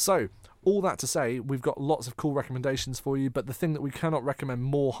 So, all that to say, we've got lots of cool recommendations for you, but the thing that we cannot recommend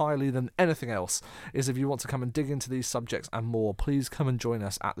more highly than anything else is if you want to come and dig into these subjects and more, please come and join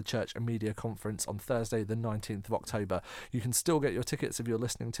us at the Church and Media Conference on Thursday, the 19th of October. You can still get your tickets if you're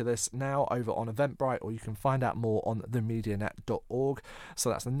listening to this now over on Eventbrite, or you can find out more on themedianet.org. So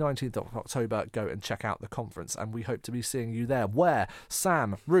that's the 19th of October. Go and check out the conference, and we hope to be seeing you there, where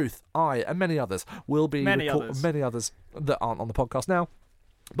Sam, Ruth, I, and many others will be. Many others that aren't on the podcast now,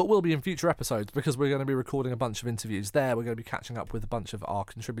 but we'll be in future episodes, because we're going to be recording a bunch of interviews there. We're going to be catching up with a bunch of our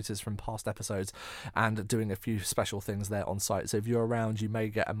contributors from past episodes and doing a few special things there on site. So if you're around, you may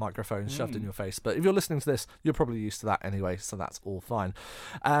get a microphone shoved in your face. But if you're listening to this, you're probably used to that anyway, so that's all fine.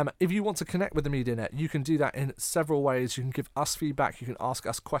 If you want to connect with the MediaNet, you can do that in several ways. You can give us feedback, you can ask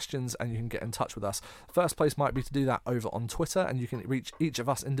us questions, and you can get in touch with us. First place might be to do that over on Twitter, and you can reach each of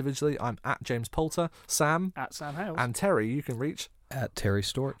us individually. I'm at James Poulter, Sam at Sam Hales, and Terry, you can reach at Terry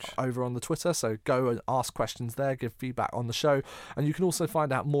Storch over on the Twitter. So go and ask questions there, give feedback on the show, and you can also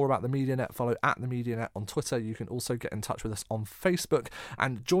find out more about the MediaNet. Follow at the MediaNet on Twitter. You can also get in touch with us on Facebook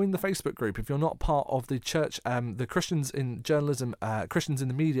and join the Facebook group if you're not part of the church, the Christians in Journalism, Christians in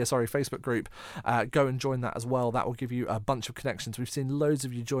the Media, Facebook group. Go and join that as well. That will give you a bunch of connections. We've seen loads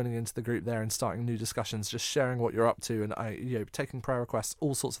of you joining into the group there and starting new discussions, just sharing what you're up to, and taking prayer requests,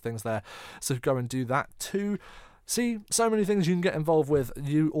 all sorts of things there. So go and do that too. See, so many things you can get involved with.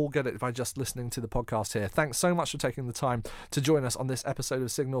 You all get it by just listening to the podcast here. Thanks so much for taking the time to join us on this episode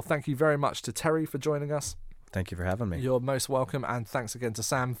of Signal. Thank you very much to Terry for joining us. Thank you for having me. You're most welcome, and thanks again to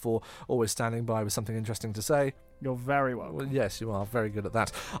Sam for always standing by with something interesting to say. You're very welcome. Well, yes, you are. Very good at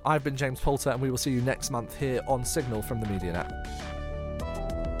that. I've been James Poulter, and we will see you next month here on Signal from the MediaNet.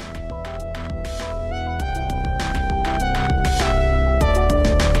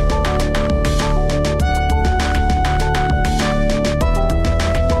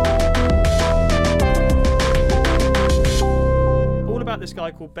 this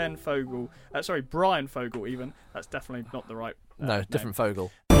guy called Brian Fogel even. That's definitely not the right No, different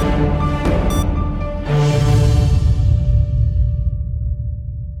Fogel.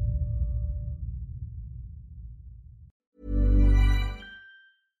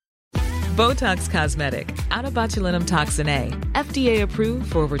 Botox Cosmetic, out of botulinum toxin A, FDA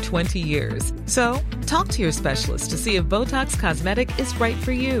approved for over 20 years. So, talk to your specialist to see if Botox Cosmetic is right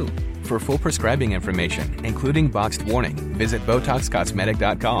for you. For full prescribing information, including boxed warning, visit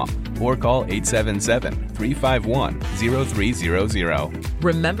BotoxCosmetic.com or call 877-351-0300.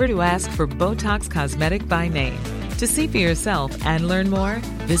 Remember to ask for Botox Cosmetic by name. To see for yourself and learn more,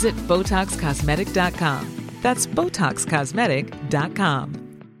 visit BotoxCosmetic.com. That's BotoxCosmetic.com.